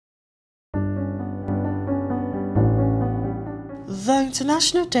The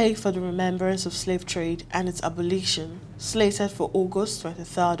International Day for the Remembrance of Slave Trade and its Abolition, slated for August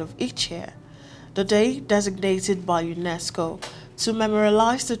 23rd of each year, the day designated by UNESCO to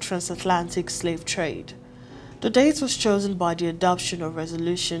memorialize the transatlantic slave trade. The date was chosen by the adoption of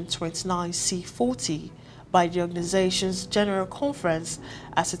Resolution 29C40 by the organization's General Conference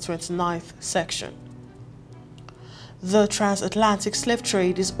as its 29th section. The transatlantic slave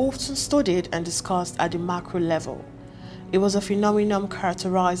trade is often studied and discussed at the macro level. It was a phenomenon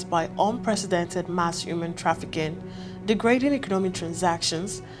characterized by unprecedented mass human trafficking, degrading economic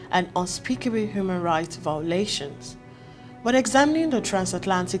transactions, and unspeakable human rights violations. But examining the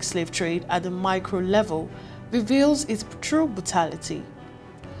transatlantic slave trade at the micro level reveals its true brutality.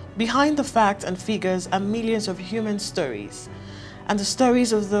 Behind the facts and figures are millions of human stories, and the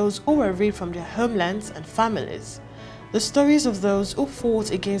stories of those who were ripped from their homelands and families, the stories of those who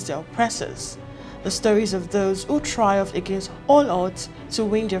fought against their oppressors, the stories of those who triumphed against all odds to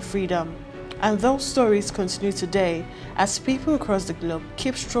win their freedom. And those stories continue today as people across the globe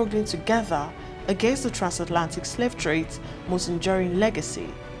keep struggling together against the transatlantic slave trade's most enduring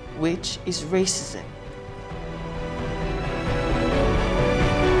legacy, which is racism.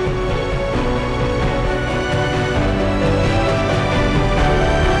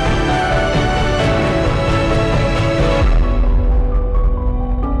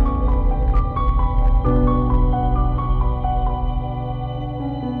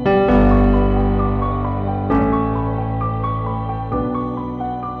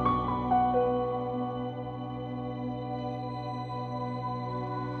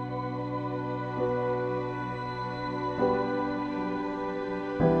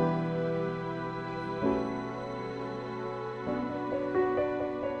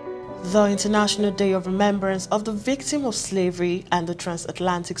 The International Day of Remembrance of the Victim of Slavery and the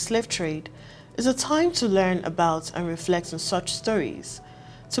Transatlantic Slave Trade is a time to learn about and reflect on such stories,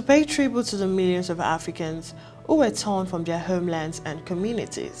 to pay tribute to the millions of Africans who were torn from their homelands and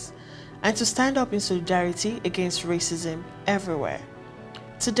communities, and to stand up in solidarity against racism everywhere.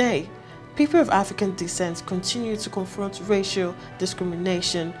 Today, people of African descent continue to confront racial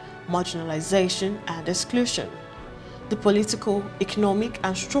discrimination, marginalization, and exclusion. The political, economic,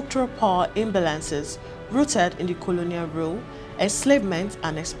 and structural power imbalances rooted in the colonial rule, enslavement,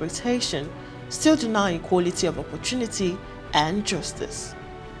 and exploitation still deny equality of opportunity and justice.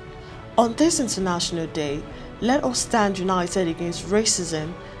 On this International Day, let us stand united against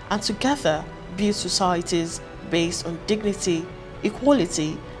racism and together build societies based on dignity,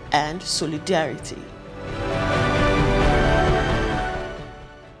 equality, and solidarity.